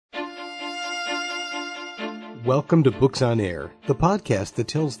Welcome to Books on Air, the podcast that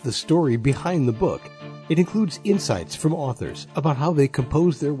tells the story behind the book. It includes insights from authors about how they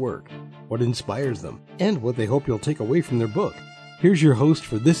compose their work, what inspires them, and what they hope you'll take away from their book. Here's your host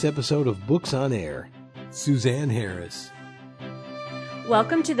for this episode of Books on Air, Suzanne Harris.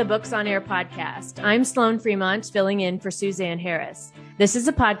 Welcome to the Books on Air podcast. I'm Sloan Fremont, filling in for Suzanne Harris. This is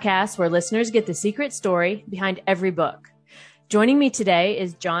a podcast where listeners get the secret story behind every book. Joining me today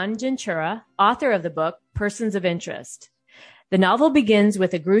is John Gentura, author of the book, Persons of Interest. The novel begins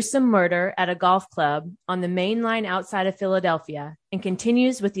with a gruesome murder at a golf club on the main line outside of Philadelphia and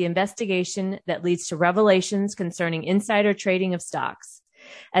continues with the investigation that leads to revelations concerning insider trading of stocks.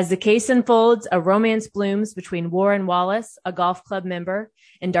 As the case unfolds, a romance blooms between Warren Wallace, a golf club member,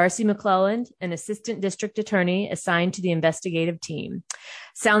 and Darcy McClelland, an assistant district attorney assigned to the investigative team.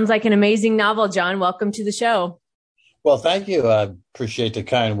 Sounds like an amazing novel, John. Welcome to the show. Well, thank you. I appreciate the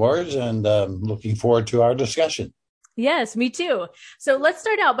kind words and looking forward to our discussion. Yes, me too. So let's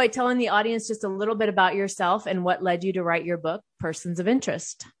start out by telling the audience just a little bit about yourself and what led you to write your book, Persons of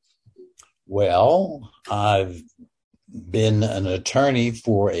Interest. Well, I've been an attorney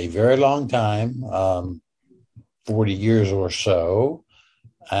for a very long time, 40 years or so,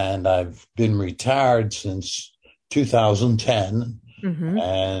 and I've been retired since 2010,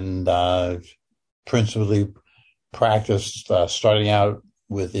 and I've principally practiced starting out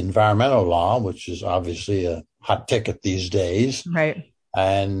with environmental law, which is obviously a hot ticket these days. Right.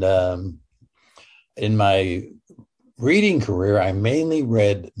 And in my reading career, I mainly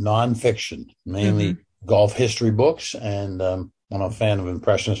read nonfiction, mainly golf history books, and I'm a fan of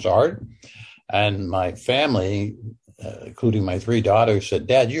Impressionist art. And my family, including my three daughters, said,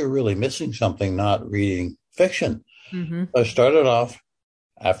 "Dad, you're really missing something not reading fiction." I started off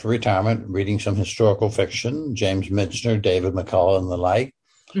after retirement, reading some historical fiction, James Michener, David McCullough, and the like.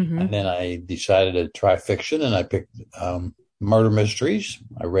 And then I decided to try fiction, and I picked murder mysteries.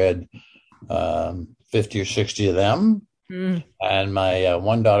 I read 50 or 60 of them. And my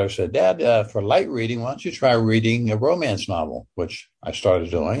one daughter said, "Dad, for light reading, why don't you try reading a romance novel?" Which I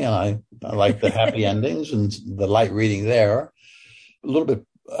started doing, and I like the happy endings and the light reading there. A little bit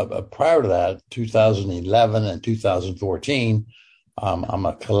prior to that, 2011 and 2014, I'm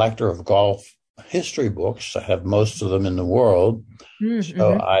a collector of golf history books. I have most of them in the world.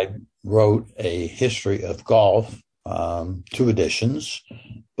 So I wrote a history of golf, 2 editions,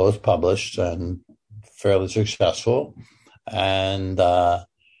 both published and fairly successful, and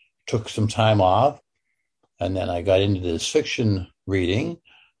took some time off. And then I got into this fiction reading,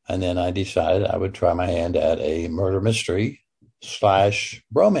 and then I decided I would try my hand at a murder mystery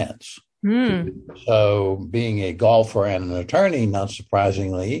 / romance. So being a golfer and an attorney, not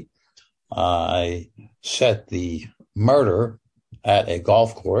surprisingly, I set the murder at a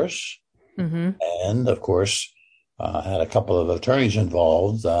golf course. And of course, had a couple of attorneys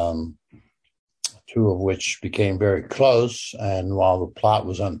involved, 2 of which became very close. And while the plot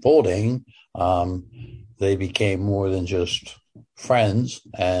was unfolding, they became more than just friends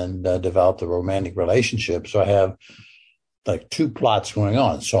and developed a romantic relationship. So I have like 2 plots going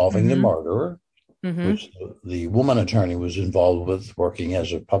on: solving the murderer, which the woman attorney was involved with, working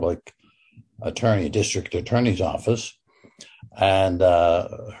as a public attorney, district attorney's office, and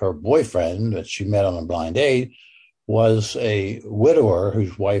her boyfriend that she met on a blind date was a widower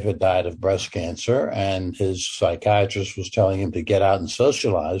whose wife had died of breast cancer, and his psychiatrist was telling him to get out and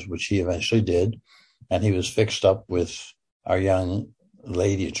socialize, which he eventually did, and he was fixed up with our young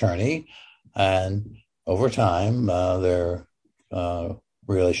lady attorney, and over time, their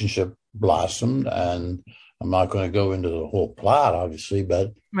relationship blossomed, and I'm not going to go into the whole plot, obviously,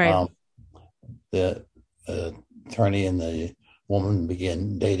 but the attorney and the woman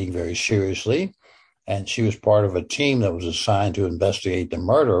began dating very seriously, and she was part of a team that was assigned to investigate the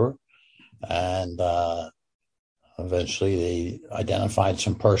murder, and eventually they identified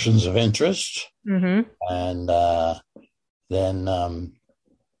some persons of interest, and then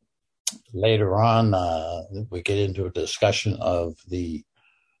later on, we get into a discussion of the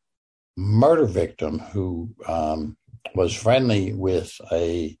murder victim who was friendly with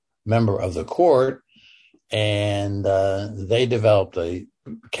a member of the court, and they developed a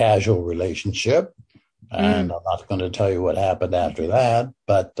casual relationship. And I'm not going to tell you what happened after that,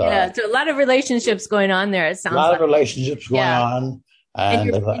 but so a lot of relationships going on there. It sounds like a lot of relationships going on. And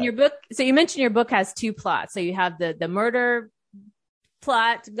in your book, so you mentioned your book has 2 plots. So you have the murder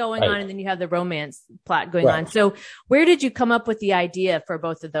plot going on, and then you have the romance plot going on. So where did you come up with the idea for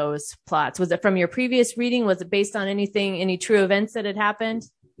both of those plots? Was it from your previous reading? Was it based on any true events that had happened?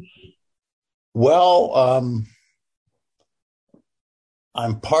 Well,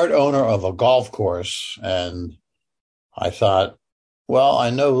 I'm part owner of a golf course, and I thought, well, I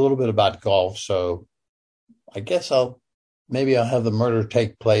know a little bit about golf, so I guess I'll have the murder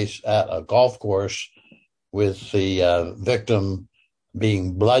take place at a golf course with the victim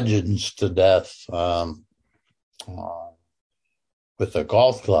being bludgeoned to death with a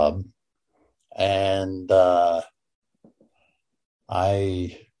golf club. And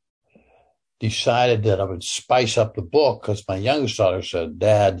I decided that I would spice up the book because my youngest daughter said,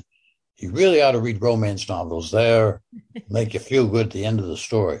 Dad, you really ought to read romance novels. They're make you feel good at the end of the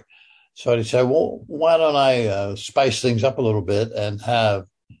story. So I said, well, why don't I spice things up a little bit and have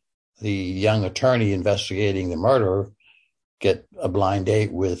the young attorney investigating the murder get a blind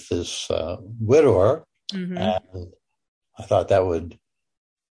date with this widower. Mm-hmm. And I thought that would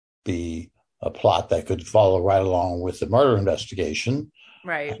be a plot that could follow right along with the murder investigation.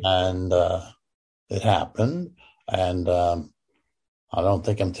 Right. And it happened. And I don't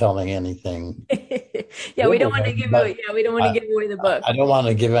think I'm telling anything. Yeah, we don't want to give away. Yeah, we don't want to give away the book. I don't want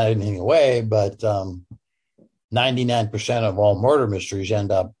to give anything away, but 99% of all murder mysteries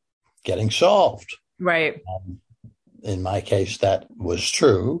end up getting solved. Right. In my case, that was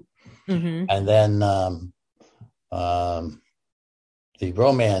true. Mm-hmm. And then the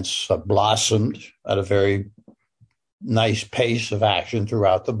romance blossomed at a very nice pace of action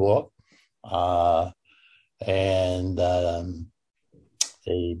throughout the book. And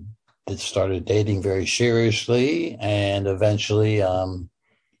they started dating very seriously, and eventually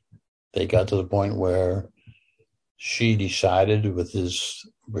they got to the point where she decided with his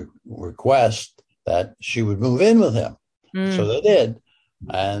request that she would move in with him. So they did.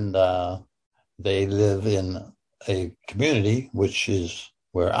 And they live in a community, which is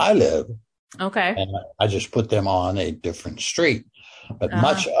where I live. Okay. And I just put them on a different street. But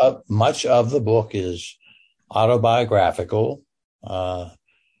much of the book is autobiographical.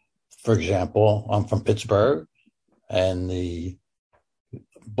 For example, I'm from Pittsburgh, and the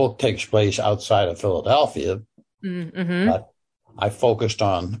book takes place outside of Philadelphia. Mm-hmm. But I focused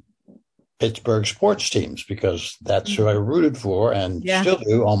on Pittsburgh sports teams because that's who I rooted for and still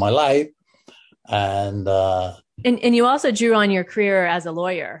do all my life. And you also drew on your career as a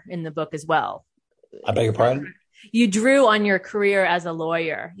lawyer in the book as well. I beg your pardon? You drew on your career as a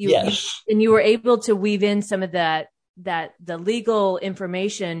lawyer. Yes. And you were able to weave in some of the legal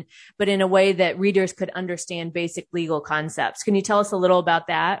information, but in a way that readers could understand basic legal concepts. Can you tell us a little about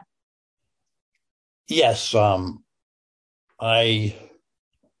that? Yes. I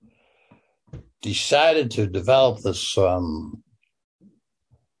decided to develop this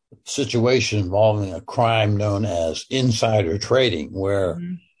situation involving a crime known as insider trading, where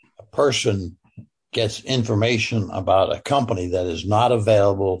a person gets information about a company that is not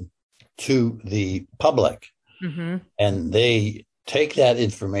available to the public. Mm-hmm. And they take that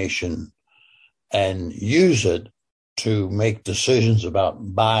information and use it to make decisions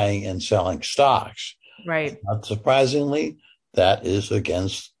about buying and selling stocks. Right. Not surprisingly, that is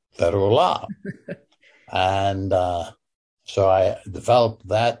against federal law. And so I developed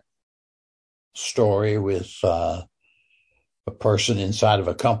that story with a person inside of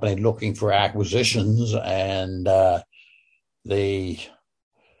a company looking for acquisitions, and they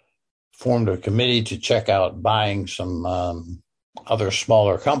formed a committee to check out buying some other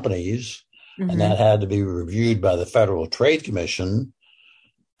smaller companies, and that had to be reviewed by the Federal Trade Commission.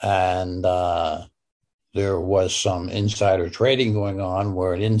 And there was some insider trading going on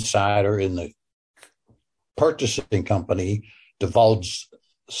where an insider in the purchasing company divulged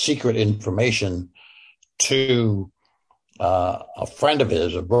secret information to a friend of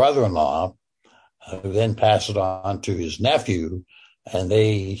his, a brother-in-law, who then passed it on to his nephew, and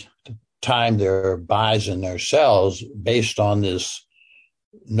they timed their buys and their sells based on this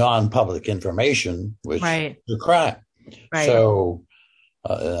non-public information, which is a crime. Right. So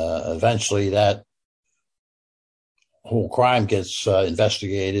eventually that whole crime gets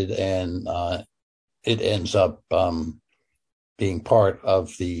investigated, and it ends up being part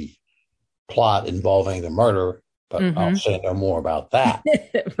of the plot involving the murder, but I'll say no more about that.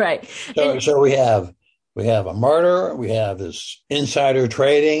 Right. So we have a murder, we have this insider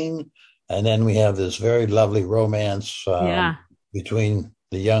trading, and then we have this very lovely romance between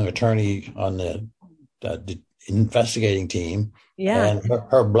the young attorney on the investigating team and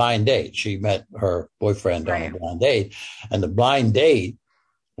her blind date. She met her boyfriend on a blind date, and the blind date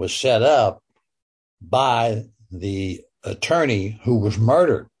was set up by the attorney who was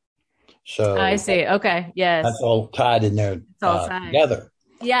murdered. So I see. Okay. Yes. That's all tied in there together.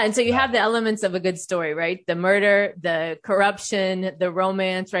 Yeah. And so you have the elements of a good story, right? The murder, the corruption, the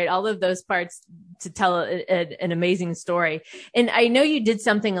romance, right? All of those parts to tell an amazing story. And I know you did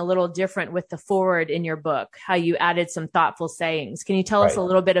something a little different with the forward in your book, how you added some thoughtful sayings. Can you tell us a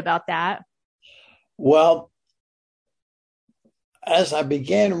little bit about that? Well, as I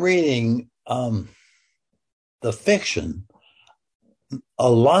began reading the fiction, a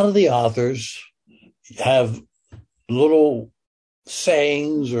lot of the authors have little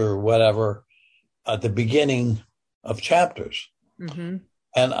sayings or whatever at the beginning of chapters. Mm-hmm.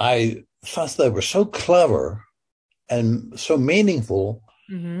 And I thought they were so clever and so meaningful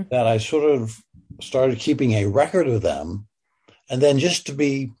that I sort of started keeping a record of them. And then just to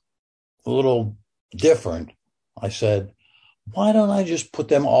be a little different, I said, why don't I just put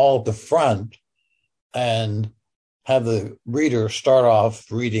them all at the front and have the reader start off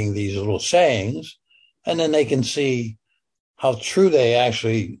reading these little sayings, and then they can see how true they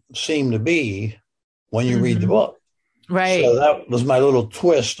actually seem to be when you read the book. Right. So that was my little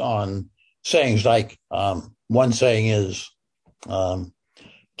twist on sayings. Like one saying is,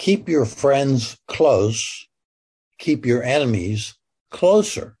 keep your friends close, keep your enemies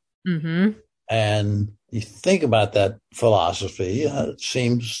closer. Mm-hmm. And you think about that philosophy, it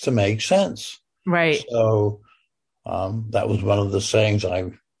seems to make sense. Right. So that was one of the sayings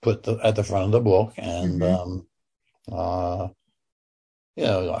I put at the front of the book. And,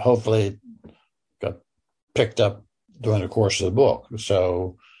 hopefully it got picked up during the course of the book.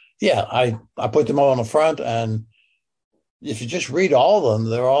 So, yeah, I put them all on the front. And if you just read all of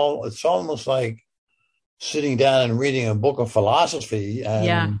them, it's almost like sitting down and reading a book of philosophy. And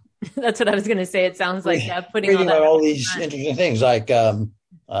yeah, that's what I was going to say. It sounds like putting reading all these front. interesting things, like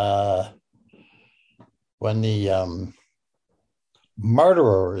when the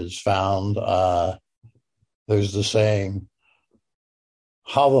murderer is found, there's the saying,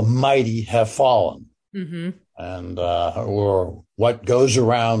 how the mighty have fallen. Mm-hmm. And or what goes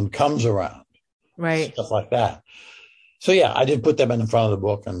around comes around. Right. Stuff like that. So, yeah, I did put them in the front of the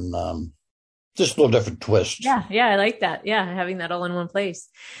book, and just a little different twist. Yeah, I like that. Yeah, having that all in one place.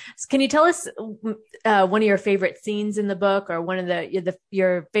 So can you tell us one of your favorite scenes in the book, or one of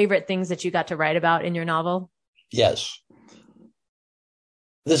your favorite things that you got to write about in your novel? Yes.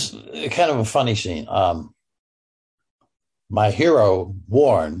 This is kind of a funny scene. My hero,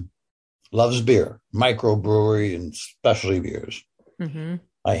 Warren, loves beer, microbrewery and specialty beers. Mm-hmm.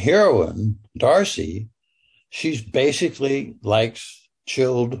 My heroine, Darcy, she's basically likes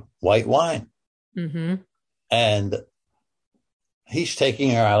chilled white wine. Mm-hmm. And he's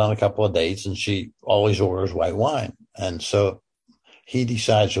taking her out on a couple of dates, and she always orders white wine. And so he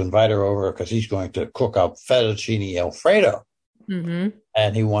decides to invite her over because he's going to cook up fettuccine Alfredo. Mm-hmm.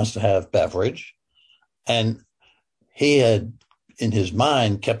 And he wants to have beverage. And he had, in his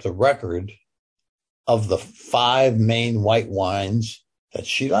mind, kept a record of the 5 main white wines that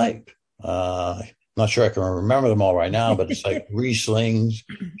she liked. Not sure I can remember them all right now, but it's like Rieslings,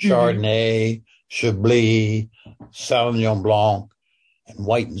 Chardonnay, Chablis, Sauvignon Blanc, and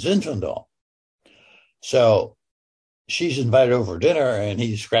White and Zinfandel. So she's invited over for dinner, and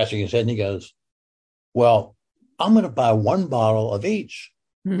he's scratching his head, and he goes, well, I'm going to buy 1 bottle of each.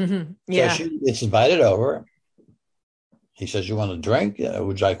 Mm-hmm. Yeah. So she gets invited over. He says, you want a drink?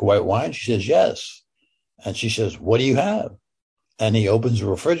 Would you like white wine? She says, yes. And she says, what do you have? And he opens the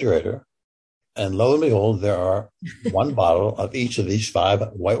refrigerator, and lo and behold, there are 1 bottle of each of these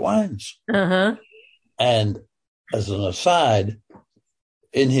 5 white wines. Uh-huh. And as an aside,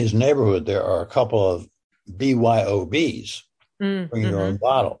 in his neighborhood, there are a couple of BYOBs, bring your own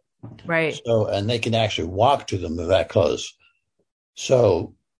bottle. Right. So, and they can actually walk to them. They're that close.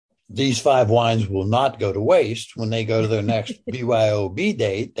 So these 5 wines will not go to waste when they go to their next BYOB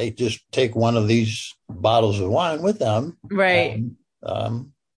date. They just take one of these bottles of wine with them. Right.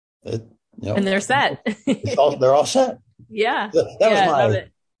 And, and they're set. They're all set. Yeah.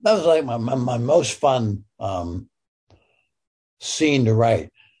 That was like my most fun scene to write.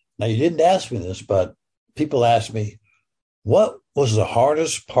 Now, you didn't ask me this, but people ask me, what was the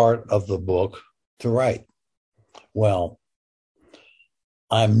hardest part of the book to write? Well,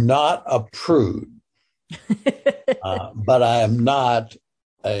 I'm not a prude, but I am not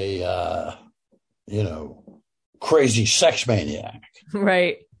a, crazy sex maniac.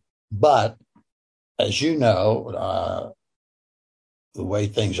 Right. But as you know, the way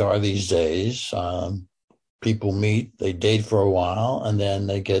things are these days, people meet, they date for a while, and then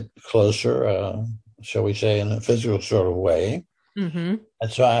they get closer, shall we say, in a physical sort of way. Mm-hmm.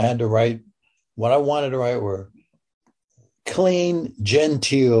 And so I had to write, what I wanted to write were clean,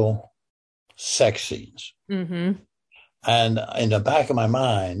 genteel sex scenes. Mm-hmm. And in the back of my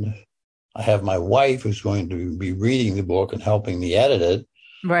mind, I have my wife who's going to be reading the book and helping me edit it.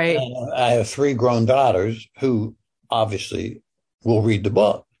 Right. And I have 3 grown daughters who obviously will read the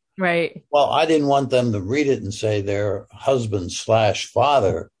book. Right. Well, I didn't want them to read it and say their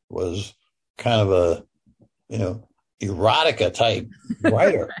husband/father was kind of a, erotica type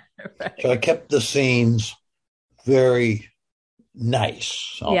writer. Right. So I kept the scenes very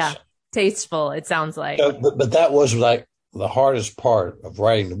nice. Yeah. Tasteful, it sounds like. So, but that was like the hardest part of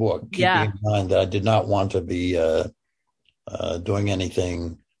writing the book, keeping in mind that I did not want to be doing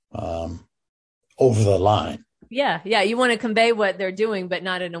anything over the line. Yeah. You want to convey what they're doing, but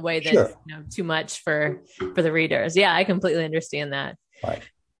not in a way that's too much for the readers. Yeah, I completely understand that. Right.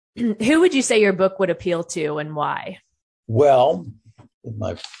 Who would you say your book would appeal to and why? Well, in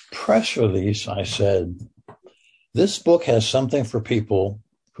my press release, I said, this book has something for people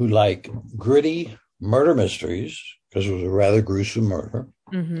who like gritty murder mysteries, because it was a rather gruesome murder.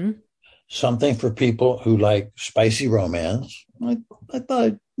 Mm-hmm. Something for people who like spicy romance. I thought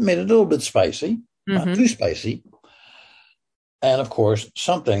I made it a little bit spicy, not too spicy. And of course,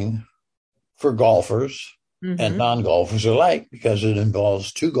 something for golfers and non-golfers alike, because it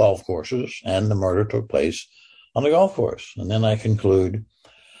involves 2 golf courses and the murder took place on the golf course. And then I conclude,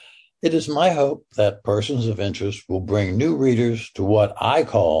 it is my hope that Persons of Interest will bring new readers to what I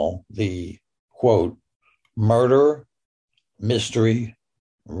call the, quote, murder, mystery,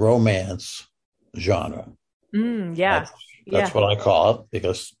 romance genre. That's what I call it,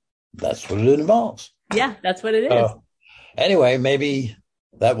 because that's what it involves. Yeah, that's what it is. Anyway, maybe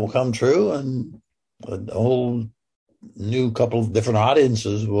that will come true and a whole new couple of different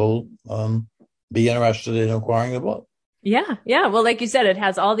audiences will be interested in acquiring the book. Yeah. Well, like you said, it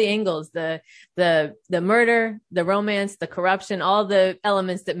has all the angles, the murder, the romance, the corruption, all the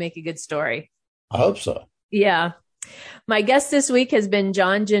elements that make a good story. I hope so. Yeah. My guest this week has been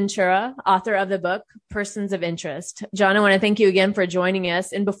John Gentura, author of the book, Persons of Interest. John, I want to thank you again for joining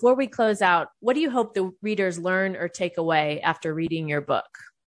us. And before we close out, what do you hope the readers learn or take away after reading your book?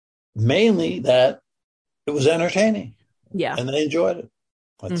 Mainly that it was entertaining. Yeah. And they enjoyed it.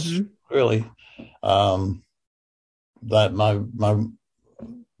 That's really that my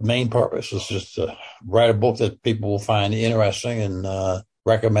main purpose is just to write a book that people will find interesting and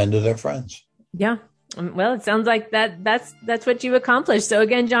recommend to their friends. Yeah. Well, it sounds like that's what you accomplished. So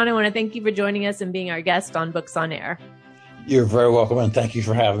again, John, I want to thank you for joining us and being our guest on Books on Air. You're very welcome, and thank you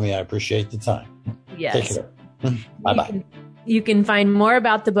for having me. I appreciate the time. Yes. Take care. Bye-bye. You can find more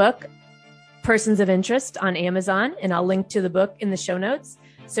about the book, Persons of Interest, on Amazon, and I'll link to the book in the show notes.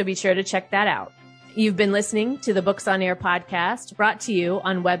 So be sure to check that out. You've been listening to the Books on Air podcast, brought to you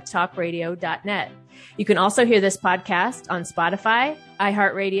on webtalkradio.net. You can also hear this podcast on Spotify,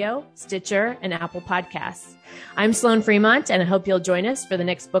 iHeartRadio, Stitcher, and Apple Podcasts. I'm Sloan Fremont, and I hope you'll join us for the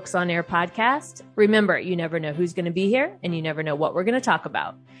next Books on Air podcast. Remember, you never know who's going to be here, and you never know what we're going to talk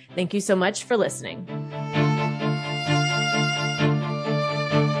about. Thank you so much for listening.